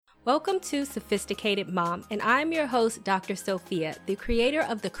Welcome to Sophisticated Mom, and I'm your host, Dr. Sophia, the creator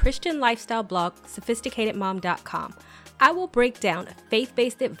of the Christian lifestyle blog, sophisticatedmom.com. I will break down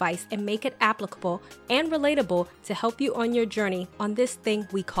faith-based advice and make it applicable and relatable to help you on your journey on this thing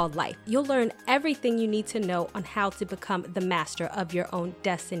we call life. You'll learn everything you need to know on how to become the master of your own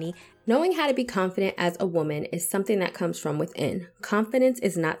destiny. Knowing how to be confident as a woman is something that comes from within. Confidence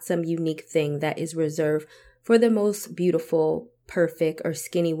is not some unique thing that is reserved for the most beautiful, perfect, or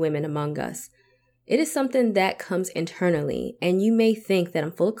skinny women among us. It is something that comes internally, and you may think that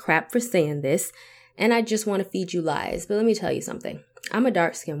I'm full of crap for saying this, and I just want to feed you lies, but let me tell you something. I'm a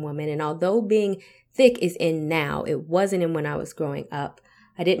dark-skinned woman, and although being thick is in now, it wasn't in when I was growing up.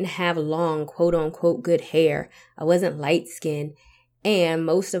 I didn't have long, quote-unquote, good hair. I wasn't light-skinned, and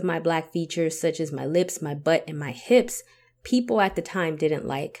most of my black features, such as my lips, my butt, and my hips, people at the time didn't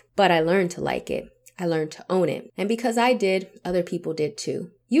like, but I learned to like it. I learned to own it. And because I did, other people did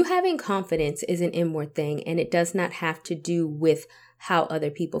too. You having confidence is an inward thing, and it does not have to do with how other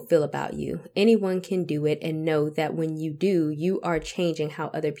people feel about you. Anyone can do it and know that when you do, you are changing how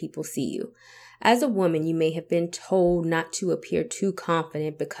other people see you. As a woman, you may have been told not to appear too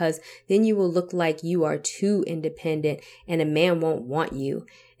confident because then you will look like you are too independent and a man won't want you.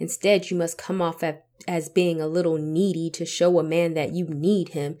 Instead, you must come off as being a little needy to show a man that you need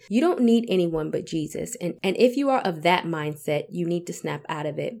him. You don't need anyone but Jesus. And if you are of that mindset, you need to snap out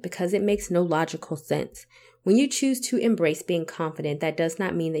of it because it makes no logical sense. When you choose to embrace being confident, that does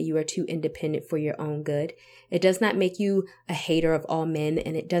not mean that you are too independent for your own good. It does not make you a hater of all men,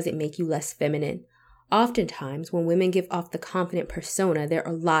 and it doesn't make you less feminine. Oftentimes, when women give off the confident persona, there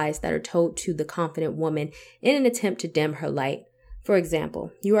are lies that are told to the confident woman in an attempt to dim her light. For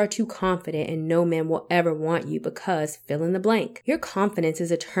example, you are too confident and no man will ever want you because fill in the blank. Your confidence is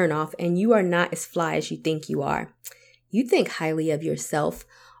a turnoff and you are not as fly as you think you are. You think highly of yourself,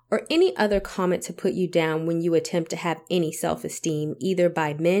 or any other comment to put you down when you attempt to have any self-esteem, either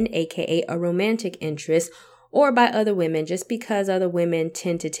by men, aka a romantic interest, or by other women just because other women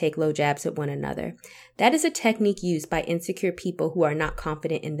tend to take low jabs at one another. That is a technique used by insecure people who are not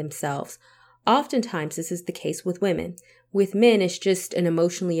confident in themselves. Oftentimes, this is the case with women. With men, it's just an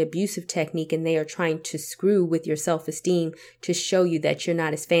emotionally abusive technique and they are trying to screw with your self-esteem to show you that you're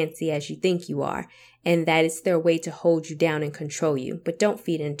not as fancy as you think you are, and that it's their way to hold you down and control you, but don't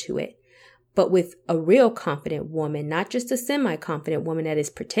feed into it. But with a real confident woman, not just a semi-confident woman that is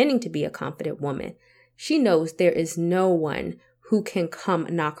pretending to be a confident woman, she knows there is no one who can come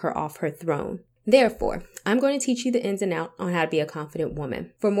knock her off her throne. Therefore, I'm going to teach you the ins and outs on how to be a confident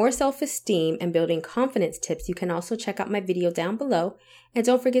woman. For more self-esteem and building confidence tips, you can also check out my video down below. And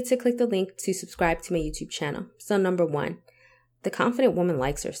don't forget to click the link to subscribe to my YouTube channel. So number 1, the confident woman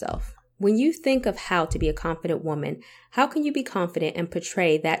likes herself. When you think of how to be a confident woman, how can you be confident and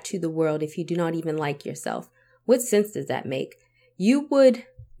portray that to the world if you do not even like yourself? What sense does that make? You would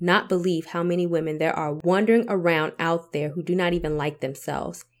not believe how many women there are wandering around out there who do not even like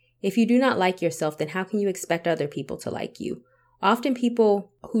themselves. If you do not like yourself, then how can you expect other people to like you? Often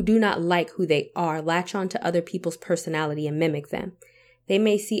people who do not like who they are latch on to other people's personality and mimic them. They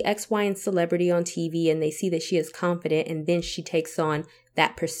may see X, Y, and celebrity on TV and they see that she is confident and then she takes on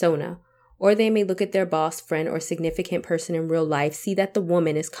that persona. Or they may look at their boss, friend, or significant person in real life, see that the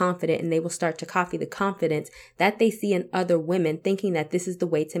woman is confident, and they will start to copy the confidence that they see in other women, thinking that this is the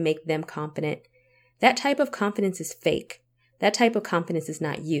way to make them confident. That type of confidence is fake. That type of confidence is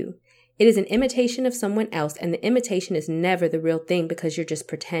not you. It is an imitation of someone else, and the imitation is never the real thing because you're just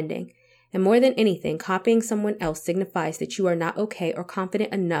pretending. And more than anything, copying someone else signifies that you are not okay or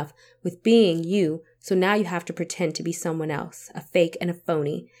confident enough with being you, so now you have to pretend to be someone else, a fake and a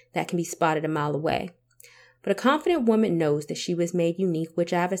phony that can be spotted a mile away. But a confident woman knows that she was made unique,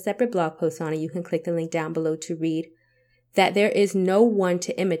 which I have a separate blog post on, and you can click the link down below to read, that there is no one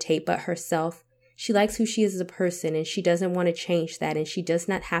to imitate but herself. She likes who she is as a person, and she doesn't want to change that, and she does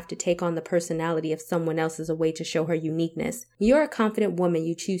not have to take on the personality of someone else as a way to show her uniqueness. You're a confident woman.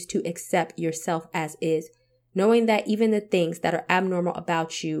 You choose to accept yourself as is, knowing that even the things that are abnormal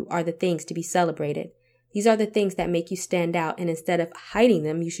about you are the things to be celebrated. These are the things that make you stand out, and instead of hiding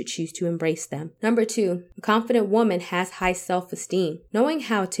them, you should choose to embrace them. Number 2, a confident woman has high self-esteem. Knowing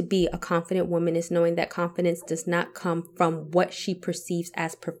how to be a confident woman is knowing that confidence does not come from what she perceives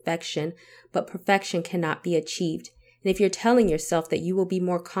as perfection, but perfection cannot be achieved. And if you're telling yourself that you will be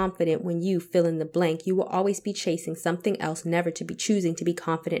more confident when you fill in the blank, you will always be chasing something else, never to be choosing to be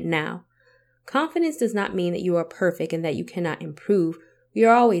confident now. Confidence does not mean that you are perfect and that you cannot improve. We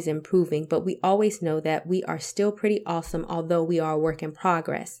are always improving, but we always know that we are still pretty awesome, although we are a work in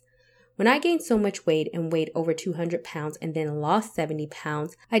progress. When I gained so much weight and weighed over 200 pounds and then lost 70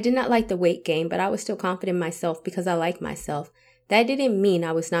 pounds, I did not like the weight gain, but I was still confident in myself because I like myself. That didn't mean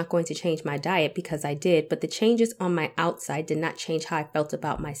I was not going to change my diet because I did, but the changes on my outside did not change how I felt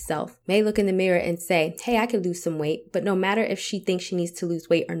about myself. May look in the mirror and say, hey, I could lose some weight, but no matter if she thinks she needs to lose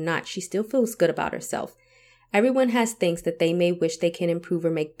weight or not, she still feels good about herself. Everyone has things that they may wish they can improve or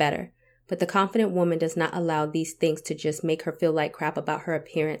make better, but the confident woman does not allow these things to just make her feel like crap about her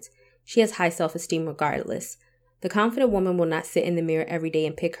appearance. She has high self-esteem regardless. The confident woman will not sit in the mirror every day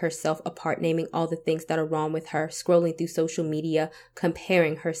and pick herself apart, naming all the things that are wrong with her, scrolling through social media,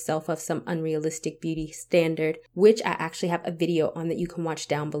 comparing herself of some unrealistic beauty standard, which I actually have a video on that you can watch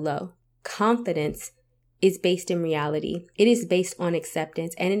down below. Confidence is based in reality. It is based on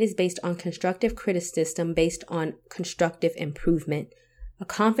acceptance, and it is based on constructive criticism, based on constructive improvement. A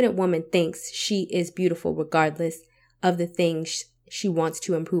confident woman thinks she is beautiful regardless of the things she wants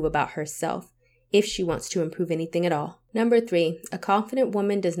to improve about herself, if she wants to improve anything at all. Number 3, a confident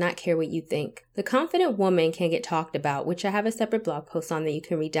woman does not care what you think. The confident woman can get talked about, which I have a separate blog post on that you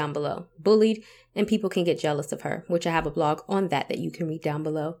can read down below. Bullied, and people can get jealous of her, which I have a blog on that you can read down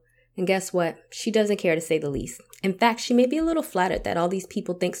below. And guess what? She doesn't care, to say the least. In fact, she may be a little flattered that all these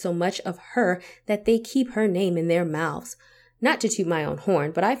people think so much of her that they keep her name in their mouths. Not to toot my own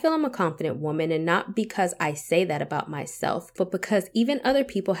horn, but I feel I'm a confident woman, and not because I say that about myself, but because even other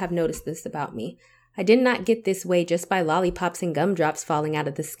people have noticed this about me. I did not get this way just by lollipops and gumdrops falling out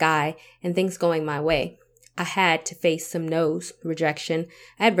of the sky and things going my way. I had to face some no's, rejection,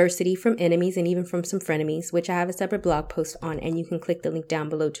 adversity from enemies, and even from some frenemies, which I have a separate blog post on, and you can click the link down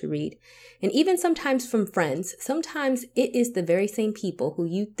below to read. And even sometimes from friends. Sometimes it is the very same people who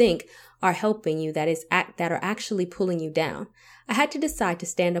you think are helping you that are actually pulling you down. I had to decide to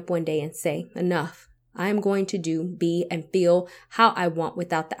stand up one day and say, enough. I am going to do, be, and feel how I want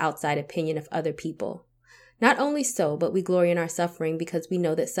without the outside opinion of other people. Not only so, but we glory in our suffering because we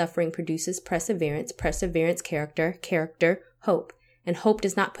know that suffering produces perseverance, character, hope. And hope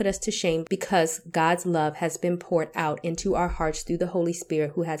does not put us to shame because God's love has been poured out into our hearts through the Holy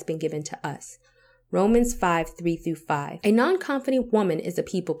Spirit who has been given to us. Romans 5:3-5. A non-confident woman is a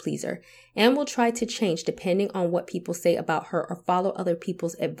people pleaser and will try to change depending on what people say about her or follow other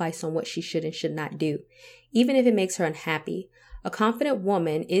people's advice on what she should and should not do, even if it makes her unhappy. A confident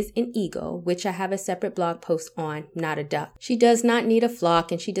woman is an ego, which I have a separate blog post on, not a duck. She does not need a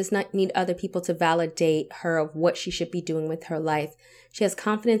flock, and she does not need other people to validate her of what she should be doing with her life. She has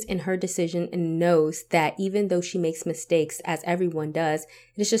confidence in her decision and knows that even though she makes mistakes, as everyone does,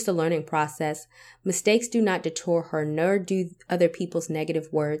 it is just a learning process. Mistakes do not deter her, nor do other people's negative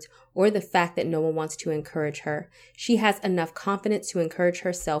words or the fact that no one wants to encourage her. She has enough confidence to encourage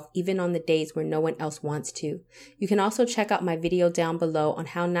herself even on the days where no one else wants to. You can also check out my video down below on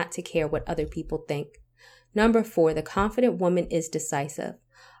how not to care what other people think. Number 4, the confident woman is decisive.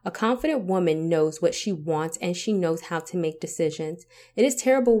 A confident woman knows what she wants and she knows how to make decisions. It is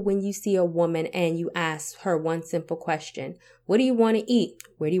terrible when you see a woman and you ask her one simple question. What do you want to eat?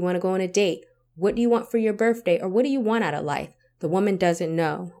 Where do you want to go on a date? What do you want for your birthday? Or what do you want out of life? The woman doesn't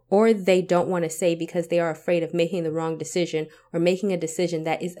know, or they don't want to say because they are afraid of making the wrong decision or making a decision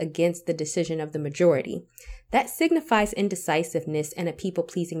that is against the decision of the majority. That signifies indecisiveness and a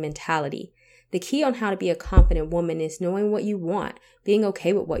people-pleasing mentality. The key on how to be a confident woman is knowing what you want, being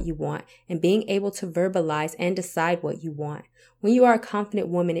okay with what you want, and being able to verbalize and decide what you want. When you are a confident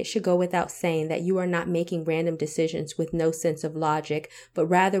woman, it should go without saying that you are not making random decisions with no sense of logic, but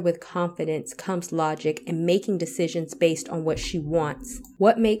rather with confidence comes logic and making decisions based on what she wants.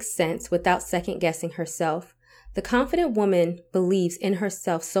 What makes sense without second-guessing herself. The confident woman believes in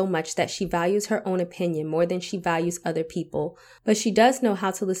herself so much that she values her own opinion more than she values other people, but she does know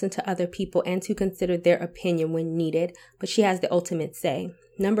how to listen to other people and to consider their opinion when needed, but she has the ultimate say.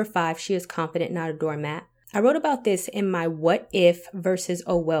 Number 5, she is confident, not a doormat. I wrote about this in my What If versus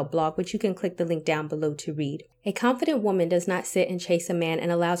Oh Well blog, which you can click the link down below to read. A confident woman does not sit and chase a man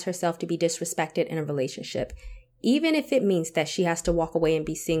and allows herself to be disrespected in a relationship. Even if it means that she has to walk away and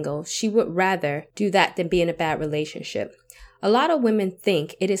be single, she would rather do that than be in a bad relationship. A lot of women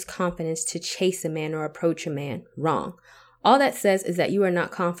think it is confidence to chase a man or approach a man. Wrong. All that says is that you are not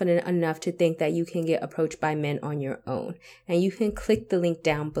confident enough to think that you can get approached by men on your own. And you can click the link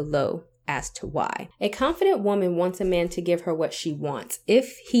down below as to why. A confident woman wants a man to give her what she wants.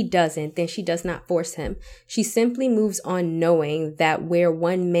 If he doesn't, then she does not force him. She simply moves on knowing that where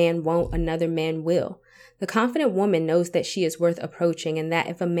one man won't, another man will. The confident woman knows that she is worth approaching and that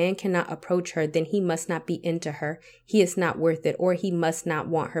if a man cannot approach her, then he must not be into her, he is not worth it, or he must not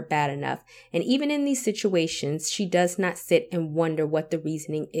want her bad enough. And even in these situations, she does not sit and wonder what the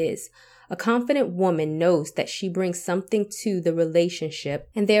reasoning is. A confident woman knows that she brings something to the relationship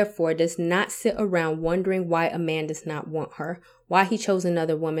and therefore does not sit around wondering why a man does not want her, why he chose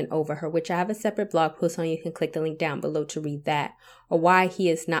another woman over her, which I have a separate blog post on. You can click the link down below to read that, or why he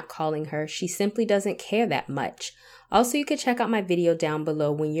is not calling her. She simply doesn't care that much. Also, you can check out my video down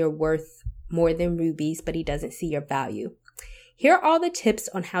below when you're worth more than rubies, but he doesn't see your value. Here are all the tips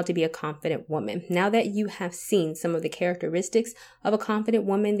on how to be a confident woman. Now that you have seen some of the characteristics of a confident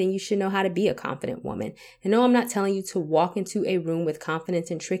woman, then you should know how to be a confident woman. And no, I'm not telling you to walk into a room with confidence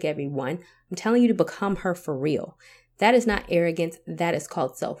and trick everyone. I'm telling you to become her for real. That is not arrogance. That is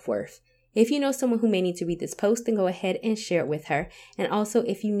called self-worth. If you know someone who may need to read this post, then go ahead and share it with her. And also,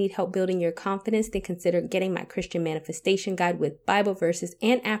 if you need help building your confidence, then consider getting my Christian Manifestation Guide with Bible verses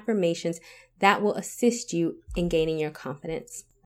and affirmations that will assist you in gaining your confidence.